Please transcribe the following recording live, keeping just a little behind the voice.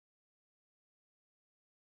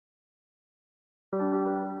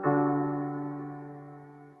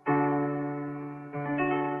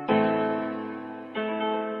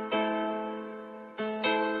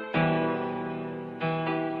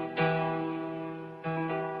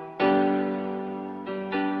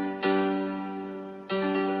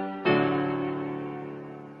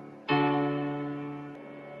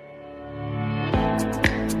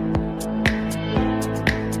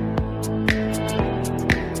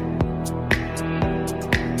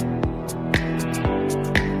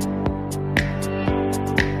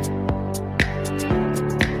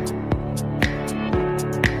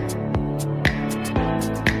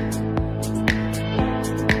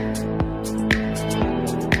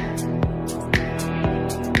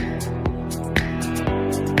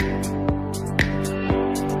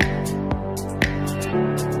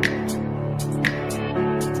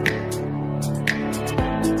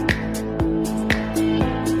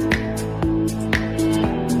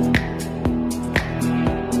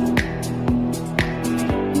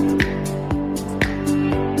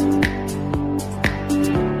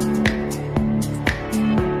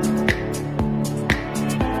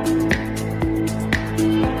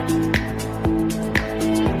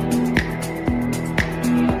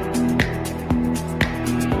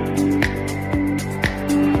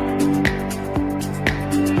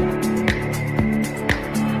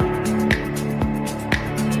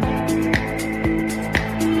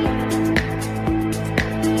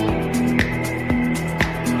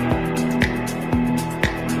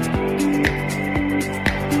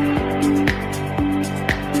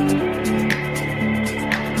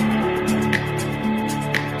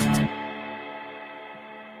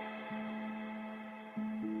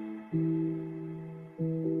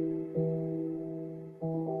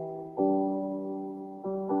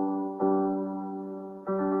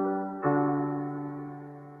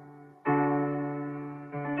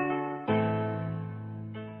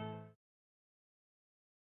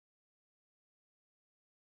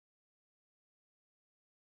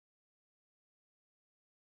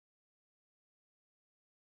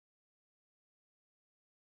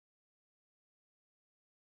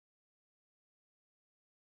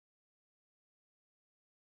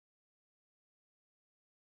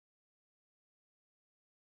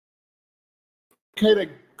Okay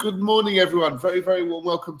then, good morning everyone. Very, very warm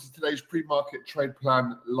welcome to today's pre-market trade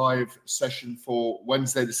plan live session for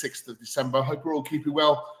Wednesday the 6th of December. Hope you're all keeping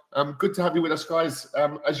well. Good to have you with us, guys.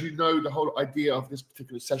 As you know, the whole idea of this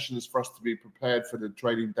particular session is for us to be prepared for the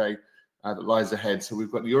trading day that lies ahead. So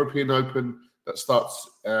we've got the European Open that starts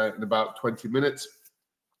in about 20 minutes,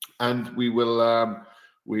 and we will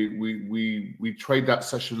we trade that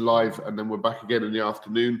session live, and then we're back again in the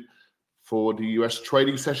afternoon for the US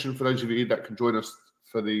trading session. For those of you that can join us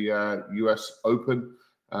for the US Open,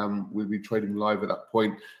 we'll be trading live at that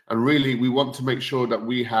point. And really, we want to make sure that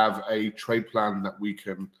we have a trade plan that we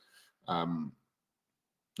can,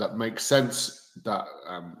 that makes sense, that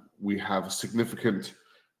we have significant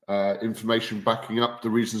information backing up the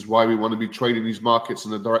reasons why we want to be trading these markets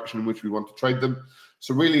and the direction in which we want to trade them.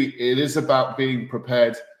 So really, it is about being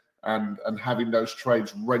prepared and having those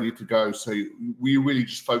trades ready to go. So we really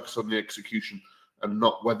just focus on the execution and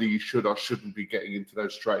not whether you should or shouldn't be getting into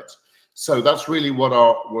those trades. So that's really what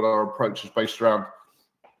our approach is based around.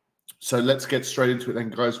 So let's get straight into it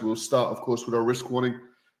then, guys. We'll start, of course, with our risk warning.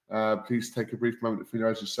 Please take a brief moment to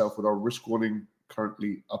familiarize yourself with our risk warning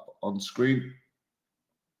currently up on screen.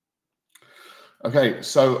 Okay,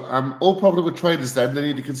 so all profitable traders then, they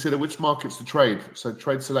need to consider which markets to trade. So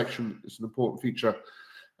trade selection is an important feature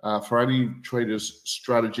for any trader's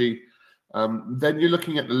strategy. Then you're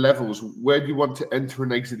looking at the levels. Where do you want to enter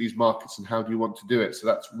and exit these markets, and how do you want to do it? So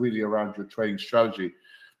that's really around your trading strategy.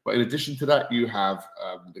 But in addition to that, you have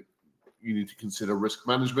you need to consider risk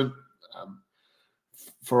management.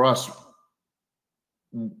 For us,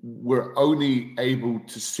 we're only able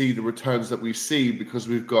to see the returns that we see because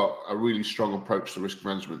we've got a really strong approach to risk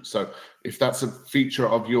management. So if that's a feature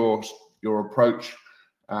of your approach,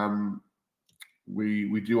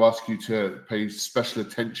 we do ask you to pay special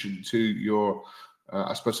attention to your,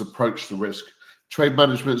 I suppose, approach to risk. Trade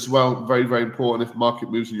management as well, very, very important. If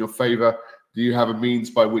market moves in your favor, do you have a means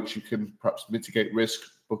by which you can perhaps mitigate risk,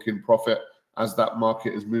 book in profit as that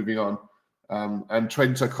market is moving on? And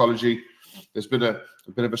trading psychology, there's been a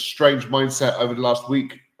bit of a strange mindset over the last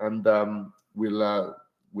week, and we'll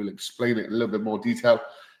explain it in a little bit more detail.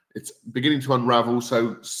 It's beginning to unravel,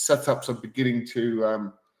 so setups are beginning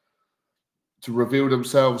to reveal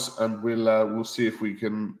themselves, and we'll see if we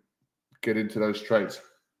can get into those trades.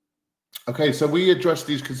 Okay, so we address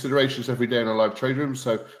these considerations every day in our live trade room.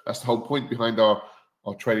 So that's the whole point behind our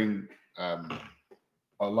trading,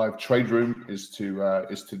 our live trade room is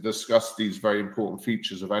to discuss these very important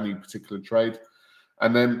features of any particular trade.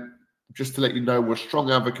 And then just to let you know, we're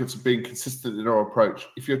strong advocates of being consistent in our approach.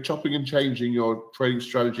 If you're chopping and changing your trading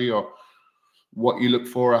strategy or what you look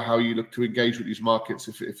for or how you look to engage with these markets,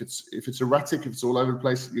 if it's erratic, if it's all over the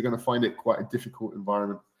place, you're going to find it quite a difficult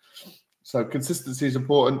environment. So consistency is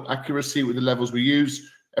important. Accuracy with the levels we use.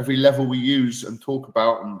 Every level we use and talk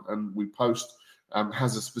about and we post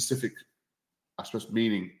has a specific, I suppose,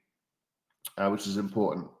 meaning, which is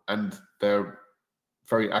important. And they're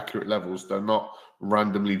very accurate levels. They're not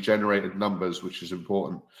randomly generated numbers, which is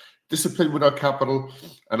important. Discipline with our capital,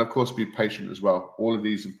 and of course, be patient as well. All of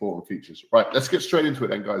these important features. Right, let's get straight into it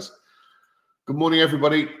then, guys. Good morning,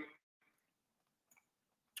 everybody.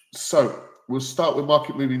 So we'll start with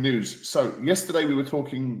market moving news. So yesterday we were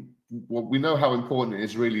talking, well, we know how important it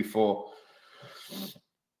is really for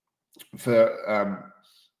the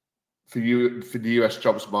US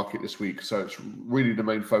jobs market this week. So it's really the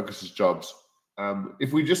main focus is jobs.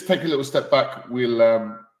 If we just take a little step back, we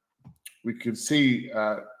can see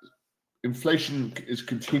inflation is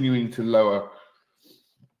continuing to lower.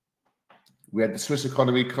 We had the Swiss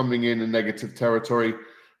economy coming in negative territory.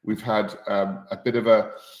 We've had a bit of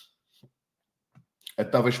a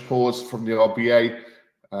dovish pause from the RBA,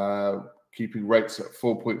 keeping rates at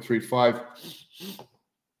 4.35.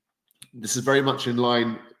 This is very much in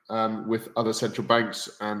line with other central banks,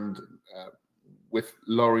 and with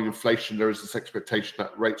lowering inflation, there is this expectation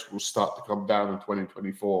that rates will start to come down in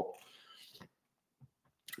 2024.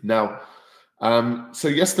 Now, so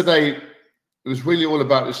yesterday it was really all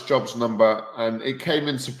about this jobs number, and it came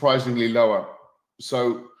in surprisingly lower.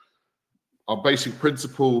 So our basic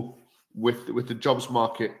principle with the jobs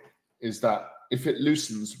market is that if it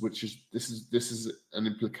loosens, which is this is an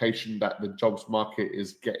implication that the jobs market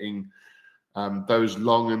is getting those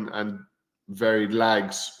long and varied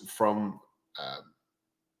lags from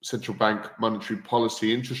central bank monetary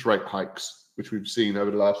policy interest rate hikes, which we've seen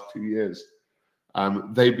over the last 2 years.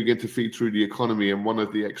 They begin to feed through the economy, and one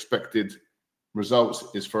of the expected results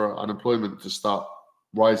is for unemployment to start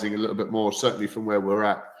rising a little bit more, certainly from where we're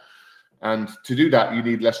at. And to do that, you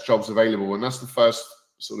need less jobs available, and that's the first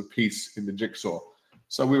sort of piece in the jigsaw.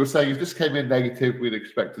 So we were saying if this came in negative, we'd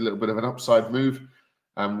expect a little bit of an upside move.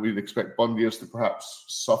 We'd expect bond yields to perhaps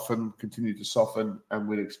soften, continue to soften, and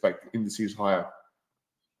we'd expect indices higher.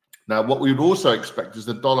 Now, what we would also expect is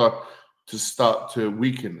the dollar to start to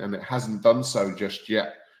weaken, and it hasn't done so just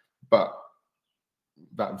yet, but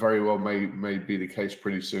that very well may be the case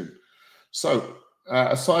pretty soon. So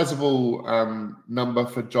a sizable number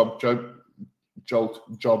for job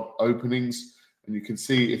openings, and you can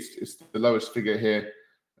see it's the lowest figure here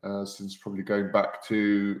since probably going back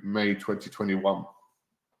to May 2021.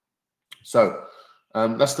 So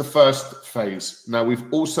that's the first phase. Now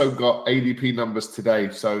we've also got ADP numbers today,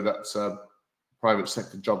 so that's private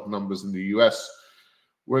sector job numbers in the US.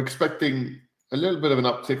 We're expecting a little bit of an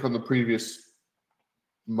uptick on the previous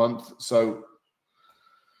month, so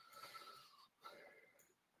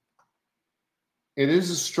it is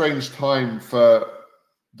a strange time for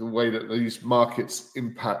the way that these markets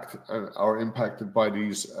are impacted by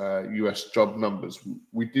these US job numbers.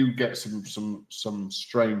 We do get some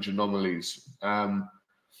strange anomalies.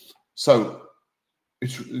 So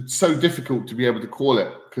it's so difficult to be able to call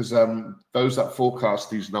it because those that forecast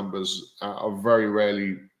these numbers are very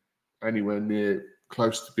rarely anywhere near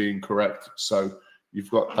close to being correct. So you've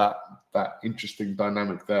got that interesting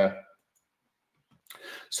dynamic there.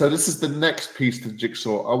 So this is the next piece to the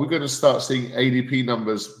jigsaw. Are we going to start seeing ADP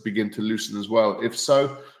numbers begin to loosen as well? If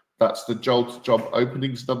so, that's the JOLT job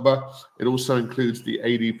openings number. It also includes the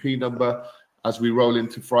ADP number as we roll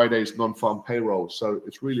into Friday's non-farm payroll. So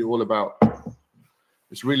it's really all about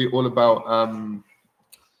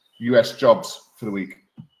US jobs for the week.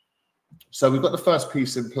 So we've got the first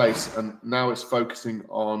piece in place, and now it's focusing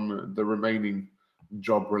on the remaining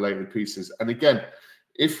job-related pieces. And again,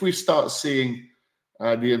 if we start seeing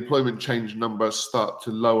the employment change numbers start to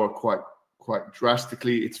lower quite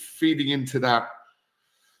drastically, it's feeding into that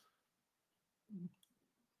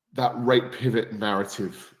rate pivot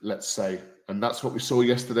narrative, let's say. And that's what we saw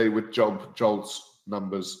yesterday with JOLTS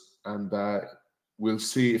numbers. And we'll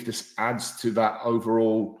see if this adds to that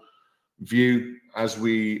overall view as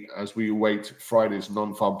we await Friday's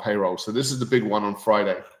non-farm payroll. So this is the big one on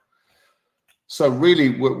Friday. So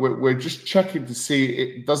really, we're just checking to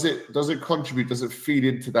see does it contribute? Does it feed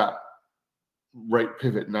into that rate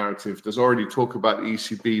pivot narrative? There's already talk about the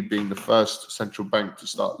ECB being the first central bank to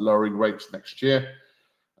start lowering rates next year.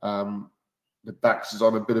 The DAX is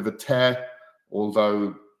on a bit of a tear,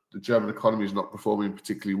 although the German economy is not performing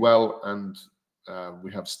particularly well, and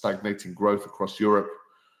we have stagnating growth across Europe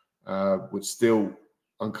with still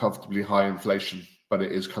uncomfortably high inflation, but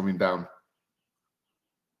it is coming down.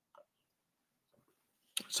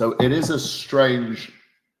 So it is a strange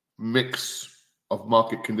mix of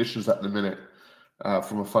market conditions at the minute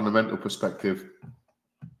from a fundamental perspective.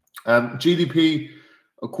 GDP,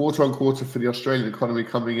 a quarter on quarter for the Australian economy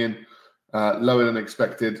coming in lower than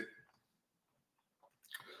expected.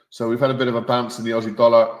 So we've had a bit of a bounce in the Aussie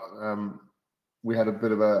dollar. We had a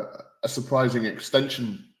bit of a surprising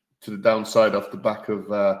extension to the downside off the back of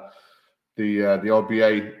the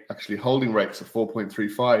RBA actually holding rates at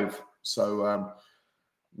 4.35. So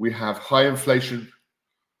we have high inflation.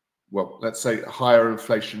 Well, let's say higher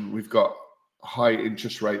inflation. We've got high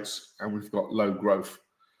interest rates and we've got low growth.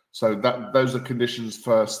 So those are conditions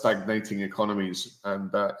for stagnating economies. And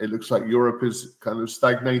it looks like Europe is kind of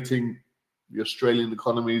stagnating. The Australian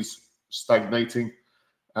economy is stagnating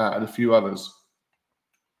and a few others.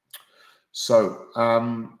 So,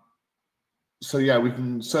 yeah, we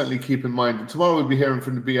can certainly keep in mind. And tomorrow we'll be hearing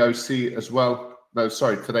from the BOC as well. No,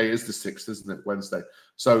 sorry, today is the 6th, isn't it? Wednesday.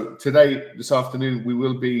 So this afternoon, we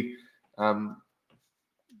will be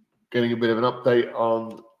getting a bit of an update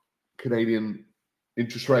on Canadian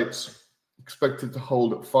interest rates, expected to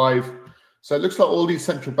hold at 5. So it looks like all these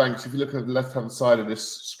central banks, if you look at the left-hand side of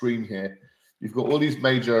this screen here, you've got all these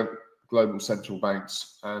major global central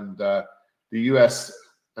banks, and the US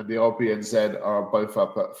and the RBNZ are both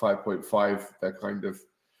up at 5.5. They're kind of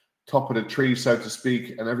top of the tree, so to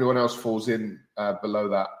speak, and everyone else falls in below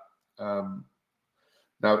that.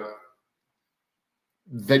 Now,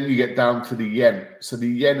 then you get down to the yen. So the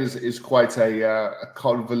yen is quite a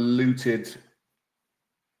convoluted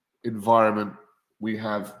environment. We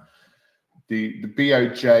have the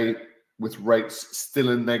BOJ with rates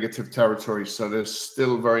still in negative territory, so they're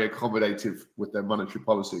still very accommodative with their monetary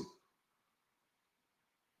policy.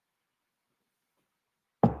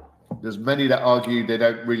 There's many that argue they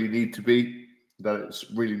don't really need to be, that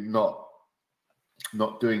it's really not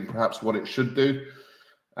doing perhaps what it should do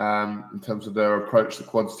in terms of their approach to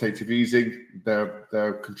quantitative easing.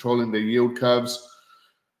 They're controlling their yield curves,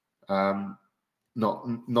 not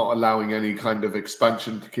allowing any kind of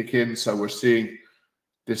expansion to kick in. So we're seeing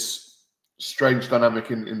this strange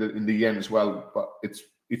dynamic in the yen as well, but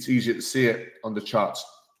it's easier to see it on the charts.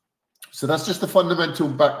 So that's just the fundamental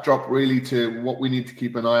backdrop really to what we need to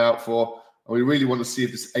keep an eye out for. And we really want to see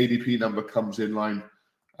if this ADP number comes in line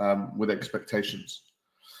with expectations.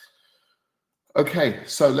 Okay,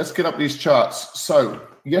 so let's get up these charts. So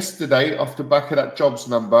yesterday, off the back of that jobs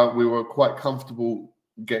number, we were quite comfortable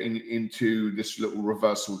getting into this little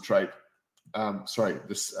reversal trade.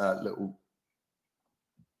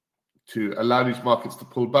 To allow these markets to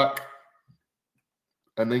pull back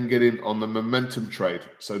and then get in on the momentum trade.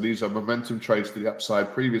 So these are momentum trades to the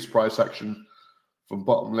upside, previous price action from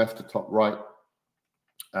bottom left to top right.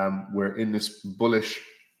 We're in this bullish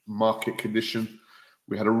market condition.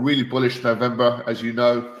 We had a really bullish November, as you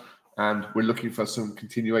know, and we're looking for some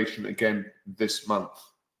continuation again this month.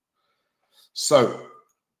 So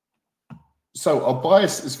our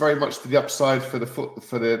bias is very much to the upside for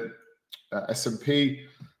the S&P.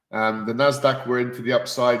 The Nasdaq, we're into the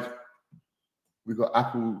upside. We've got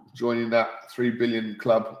Apple joining that 3 billion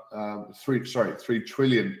club, 3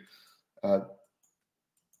 trillion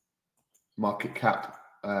market cap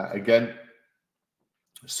again.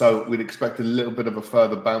 So we'd expect a little bit of a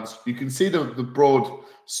further bounce. You can see the broad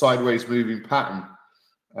sideways moving pattern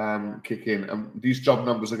kick in, and these job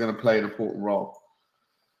numbers are going to play an important role.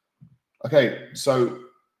 Okay, so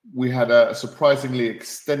we had a surprisingly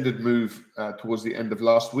extended move towards the end of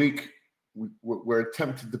last week. We're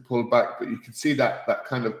attempting to pull back, but you can see that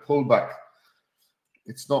kind of pullback.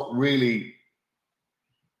 It's not really.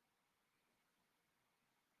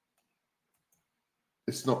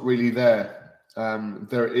 It's not really there.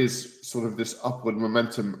 There is sort of this upward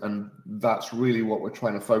momentum, and that's really what we're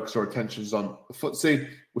trying to focus our attentions on. The FTSE,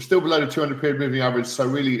 we're still below the 200 period moving average, so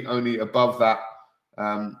really only above that.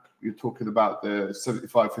 You're talking about the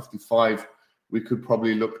 75.55. We could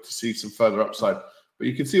probably look to see some further upside, but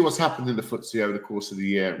you can see what's happened in the FTSE over the course of the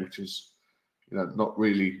year, which is, not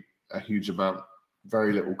really a huge amount,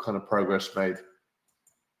 very little kind of progress made.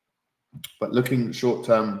 But looking short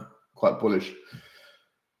term, quite bullish.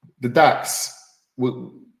 The DAX,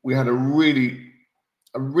 we had a really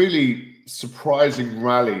surprising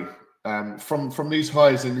rally from these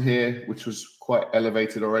highs in here, which was quite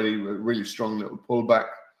elevated already. A really strong little pullback,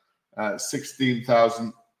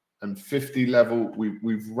 16,050 level.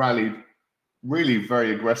 We've rallied really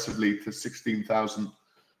very aggressively to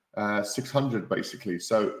 16,600 basically.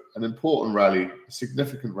 So an important rally, a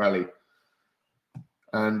significant rally.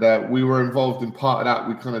 And we were involved in part of that.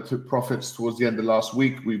 We kind of took profits towards the end of last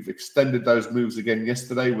week. We've extended those moves again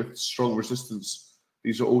yesterday with strong resistance.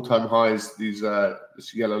 These are all-time highs. This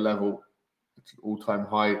yellow level, it's an all-time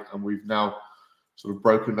high, and we've now sort of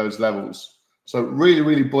broken those levels. So really,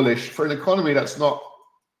 really bullish for an economy that's not.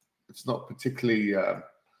 It's not particularly. The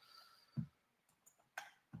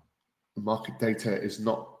market data is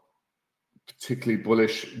not particularly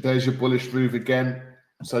bullish. There's your bullish move again.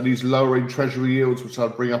 So these lowering treasury yields, which I'll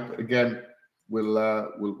bring up again,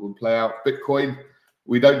 will play out. Bitcoin,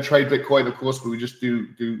 we don't trade Bitcoin, of course, but we just do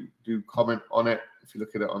comment on it. If you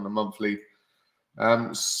look at it on the monthly,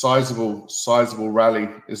 sizable rally,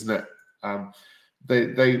 isn't it?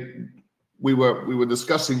 We were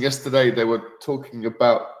discussing yesterday. They were talking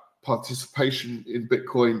about participation in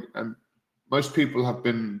Bitcoin, and most people have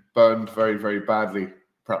been burned very, very badly,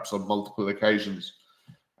 perhaps on multiple occasions.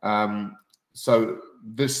 So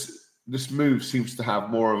this move seems to have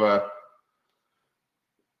more of a,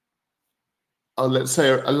 let's say,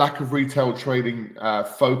 a lack of retail trading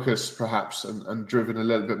focus, perhaps, and driven a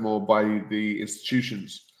little bit more by the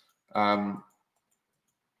institutions, for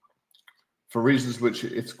reasons which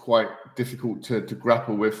it's quite difficult to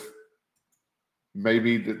grapple with.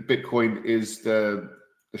 Maybe that Bitcoin is the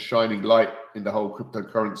shining light in the whole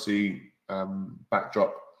cryptocurrency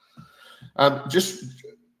backdrop.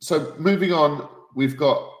 So moving on, we've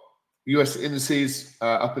got US indices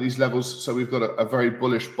up at these levels, so we've got a very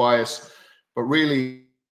bullish bias, but really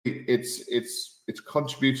it's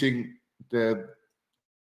contributing. The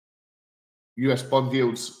US bond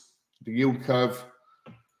yields, the yield curve,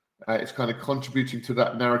 it's kind of contributing to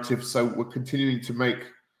that narrative. So we're continuing to make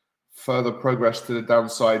further progress to the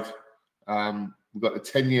downside. We've got the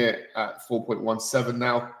 10-year at 4.17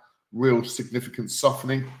 now, real significant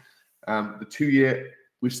softening. The 2-year,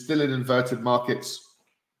 we're still in inverted markets,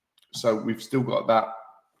 so we've still got that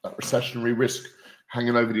recessionary risk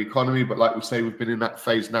hanging over the economy. But like we say, we've been in that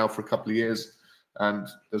phase now for a couple of years, and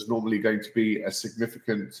there's normally going to be a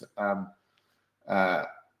significant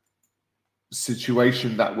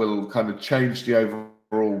situation that will kind of change the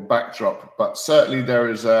overall backdrop. But certainly there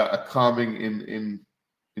is a calming in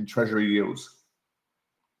treasury yields.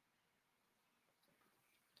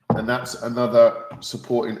 And that's another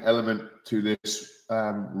supporting element to this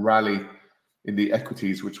rally in the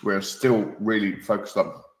equities, which we're still really focused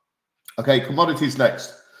on. Okay, commodities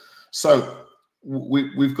next. So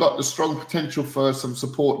we've got the strong potential for some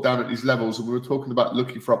support down at these levels, and we were talking about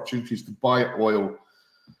looking for opportunities to buy oil.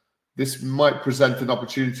 This might present an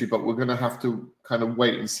opportunity, but we're going to have to kind of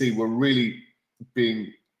wait and see. We're really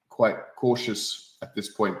being quite cautious at this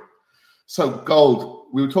point. So gold,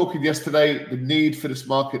 we were talking yesterday, the need for this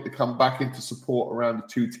market to come back into support around the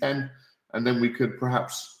 210, and then we could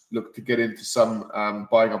perhaps look to get into some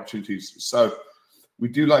buying opportunities. So we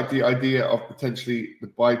do like the idea of potentially the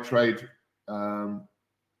buy trade in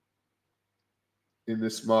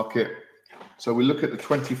this market. So we look at the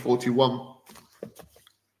 2041.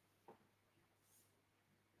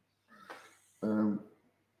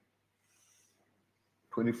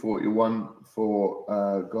 2041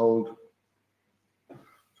 for gold. So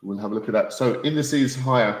we'll have a look at that. So indices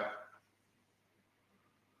higher.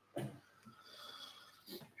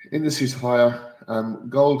 Indices higher.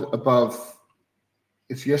 Gold above.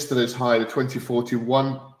 It's yesterday's high, the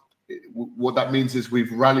 2041. What that means is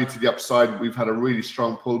we've rallied to the upside. We've had a really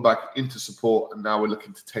strong pullback into support, and now we're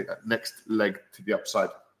looking to take that next leg to the upside.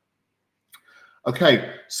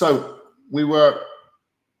 Okay, so we're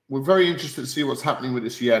very interested to see what's happening with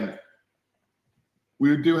this yen.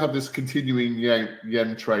 We do have this continuing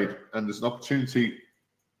yen trade, and there's an opportunity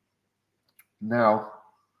now.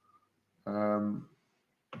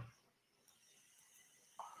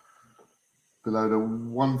 Below the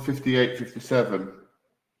 158.57.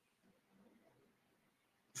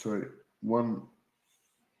 Sorry,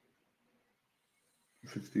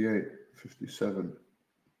 158.57.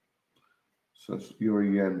 So that's euro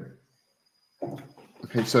yen.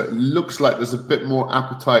 Okay, so it looks like there's a bit more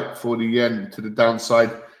appetite for the yen to the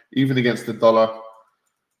downside, even against the dollar.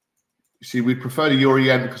 You see, we prefer the euro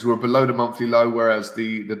yen because we're below the monthly low, whereas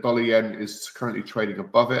the dollar yen is currently trading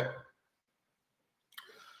above it.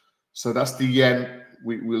 So that's the yen.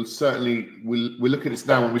 We'll look at this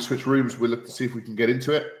now. When we switch rooms, we'll look to see if we can get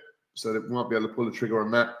into it, so that we might be able to pull the trigger on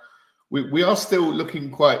that. We are still looking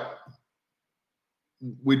quite.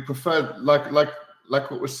 We'd prefer like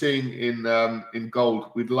what we're seeing in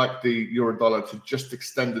gold. We'd like the euro dollar to just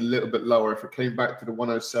extend a little bit lower. If it came back to the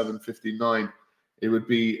 107.59, it would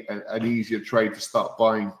be an easier trade to start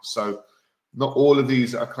buying. So not all of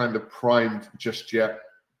these are kind of primed just yet.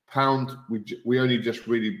 Pound, we only just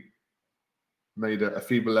really made a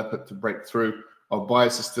feeble effort to break through. Our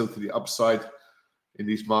bias is still to the upside in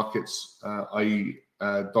these markets, i.e.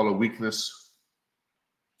 dollar weakness.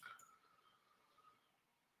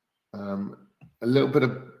 A little bit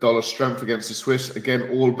of dollar strength against the Swiss. Again,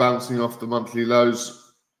 all bouncing off the monthly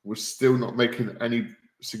lows. We're still not making any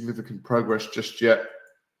significant progress just yet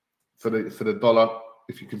for the dollar.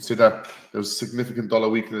 If you consider there was significant dollar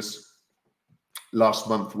weakness last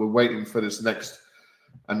month, we're waiting for this next.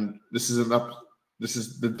 And this is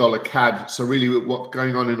the dollar CAD. So really, with what's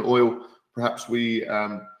going on in oil, perhaps we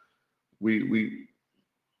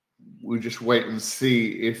just wait and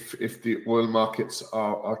see if the oil markets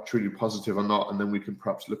are truly positive or not, and then we can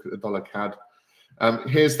perhaps look at the dollar CAD.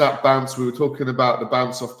 Here's that bounce. We were talking about the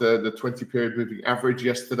bounce off the 20-period moving average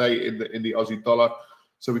yesterday in the Aussie dollar.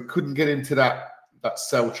 So we couldn't get into that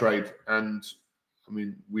sell trade, and I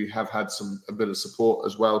mean we have had a bit of support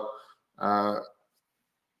as well.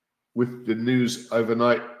 With the news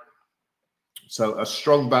overnight. So a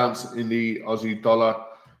strong bounce in the Aussie dollar,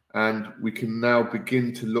 and we can now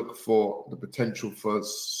begin to look for the potential for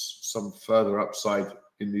some further upside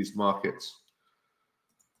in these markets.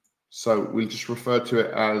 So we'll just refer to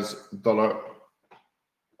it as dollar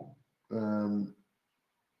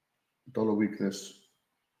weakness.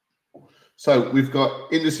 So we've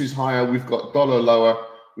got indices higher, we've got dollar lower,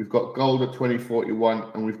 we've got gold at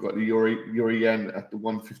 2041, and we've got the euro yen at the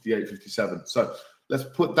 158.57. So let's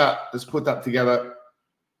put that together.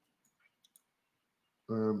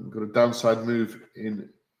 We've got a downside move in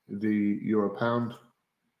the euro pound.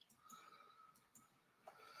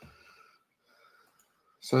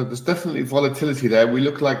 So there's definitely volatility there. We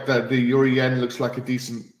look like the euro yen looks like a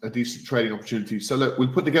decent trading opportunity. So look,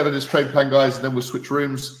 we'll put together this trade plan, guys, and then we'll switch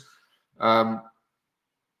rooms.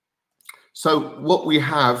 So what we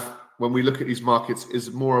have when we look at these markets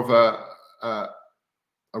is more of a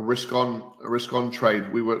risk on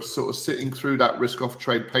trade. We were sort of sitting through that risk off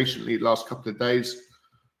trade patiently the last couple of days.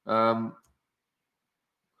 So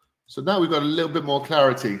now we've got a little bit more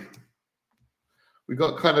clarity. We've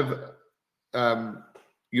got kind of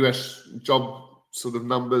US job sort of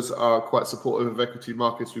numbers are quite supportive of equity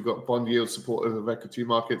markets. We've got bond yields supportive of equity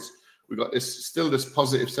markets. We've got this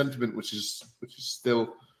positive sentiment, which is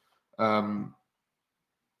still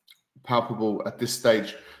palpable at this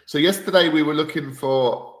stage. So yesterday we were looking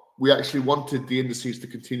for, we actually wanted the indices to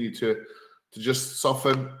continue to just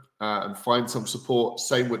soften and find some support.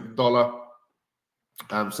 Same with the dollar.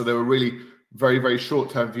 So they were really very, very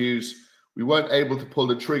short-term views. We weren't able to pull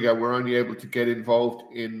the trigger. We're only able to get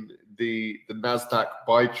involved in the NASDAQ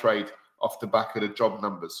buy trade off the back of the job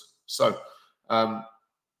numbers. So,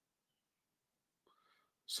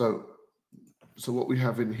 so what we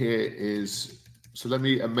have in here is, so let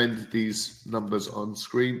me amend these numbers on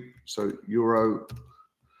screen. So euro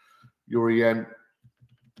yen,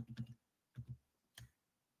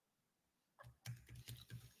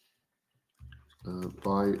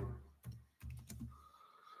 buy.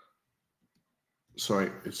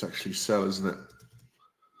 Sorry, it's actually sell, isn't it?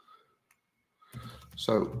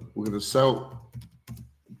 So we're going to sell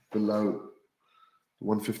below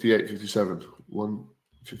 158.57.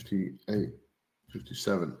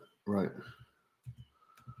 158.57. Right.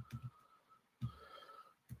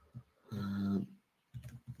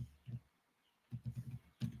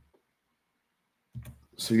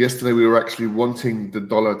 So yesterday we were actually wanting the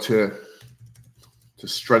dollar to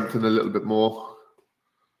strengthen a little bit more.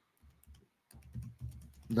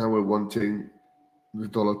 Now we're wanting the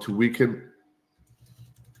dollar to weaken.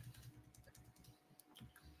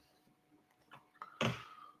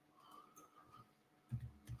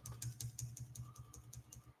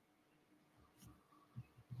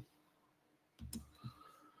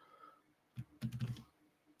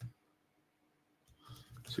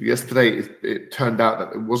 So yesterday it turned out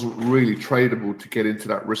that it wasn't really tradable to get into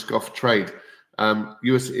that risk-off trade.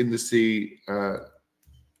 US indice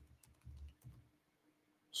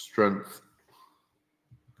strength.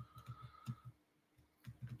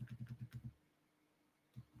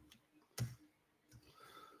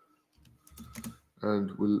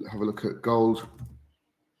 And we'll have a look at gold,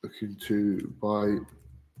 looking to buy.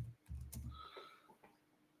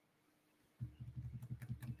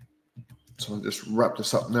 So I'll just wrap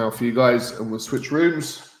this up now for you guys and we'll switch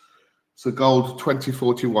rooms. So gold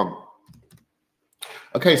 2041.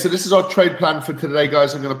 Okay, so this is our trade plan for today,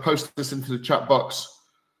 guys. I'm going to post this into the chat box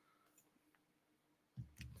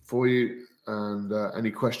for you. And any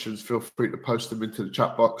questions, feel free to post them into the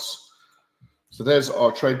chat box. So there's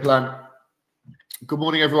our trade plan. Good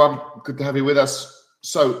morning, everyone. Good to have you with us.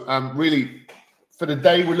 So really, for the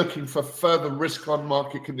day, we're looking for further risk on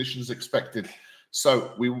market conditions expected.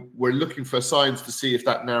 So we're looking for signs to see if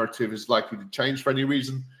that narrative is likely to change for any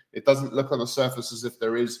reason. It doesn't look on the surface as if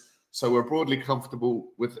there is. So we're broadly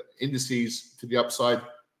comfortable with indices to the upside.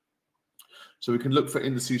 So we can look for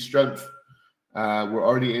indices strength. We're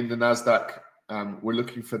already in the NASDAQ. We're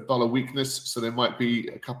looking for dollar weakness. So there might be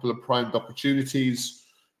a couple of primed opportunities.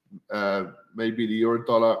 Maybe the euro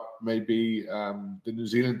dollar, maybe the New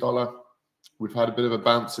Zealand dollar. We've had a bit of a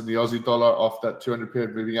bounce in the Aussie dollar off that 200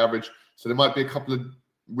 period moving average. So there might be a couple of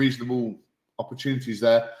reasonable opportunities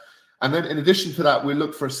there. And then in addition to that, we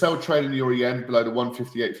look for a sell trade in the euro yen below the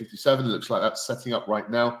 158.57. It looks like that's setting up right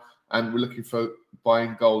now. And we're looking for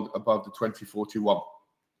buying gold above the 2041.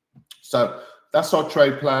 So that's our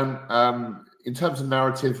trade plan. In terms of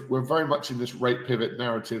narrative, we're very much in this rate pivot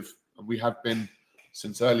narrative. And we have been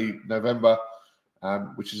since early November,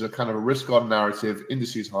 which is a kind of a risk-on narrative.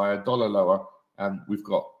 Indices higher, dollar lower. We've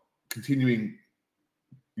got continuing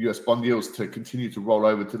US bond yields to continue to roll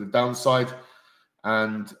over to the downside.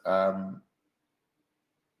 And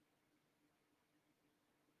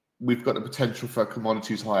we've got the potential for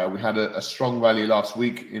commodities higher. We had a strong rally last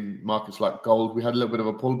week in markets like gold. We had a little bit of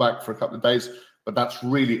a pullback for a couple of days, but that's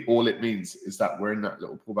really all it means, is that we're in that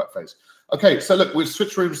little pullback phase. Okay, so look, we'll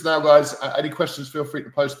switch rooms now, guys. Any questions, feel free to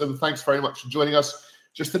post them. Thanks very much for joining us.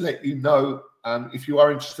 Just to let you know, if you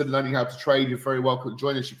are interested in learning how to trade, you're very welcome to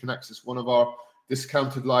join us. You can access one of our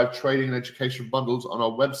discounted live trading and education bundles on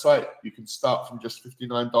our website. You can start from just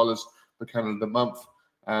 $59 per calendar month.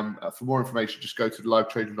 For more information, just go to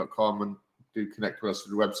livetrading.com and do connect with us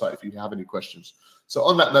through the website if you have any questions. So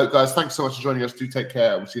on that note, guys, thanks so much for joining us. Do take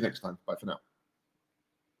care. We'll see you next time. Bye for now.